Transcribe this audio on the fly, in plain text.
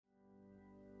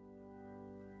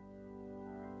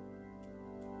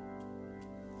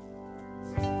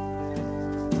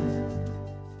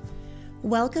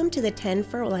Welcome to the 10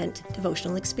 for Lent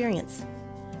devotional experience.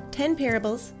 10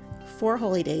 parables, 4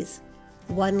 holy days,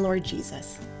 1 Lord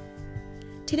Jesus.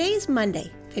 Today is Monday,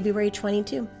 February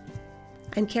 22.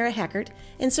 I'm Kara Hackert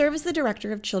and serve as the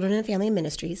Director of Children and Family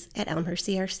Ministries at Elmhurst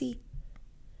CRC.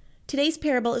 Today's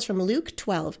parable is from Luke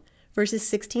 12, verses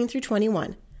 16 through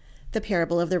 21, the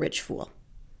parable of the rich fool.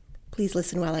 Please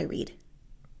listen while I read.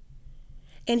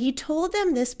 And he told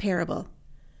them this parable.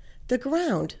 The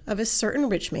ground of a certain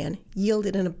rich man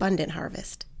yielded an abundant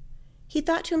harvest. He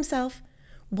thought to himself,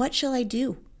 "What shall I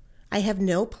do? I have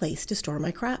no place to store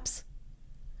my crops."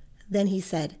 Then he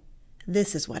said,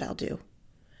 "This is what I'll do.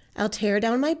 I'll tear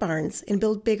down my barns and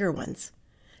build bigger ones,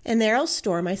 and there I'll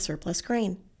store my surplus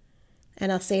grain.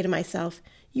 And I'll say to myself,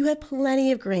 you have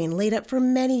plenty of grain laid up for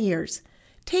many years.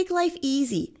 Take life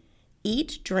easy.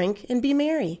 Eat, drink, and be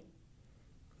merry."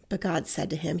 But God said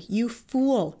to him, "You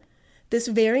fool! This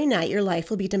very night your life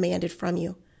will be demanded from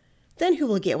you. Then who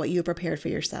will get what you prepared for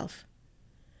yourself?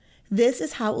 This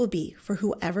is how it will be for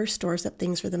whoever stores up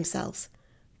things for themselves,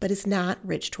 but is not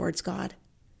rich towards God."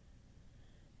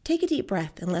 Take a deep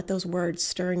breath and let those words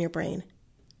stir in your brain.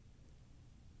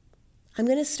 I'm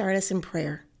going to start us in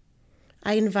prayer.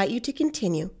 I invite you to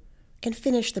continue and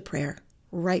finish the prayer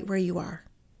right where you are.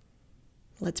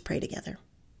 Let's pray together.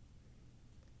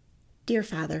 Dear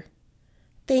Father,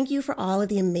 thank you for all of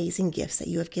the amazing gifts that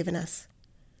you have given us.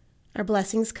 Our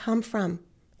blessings come from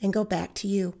and go back to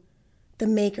you, the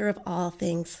maker of all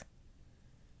things.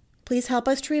 Please help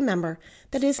us to remember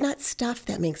that it is not stuff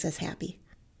that makes us happy.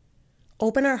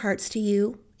 Open our hearts to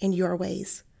you and your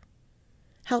ways.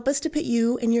 Help us to put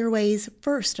you and your ways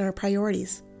first in our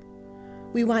priorities.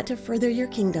 We want to further your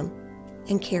kingdom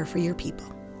and care for your people.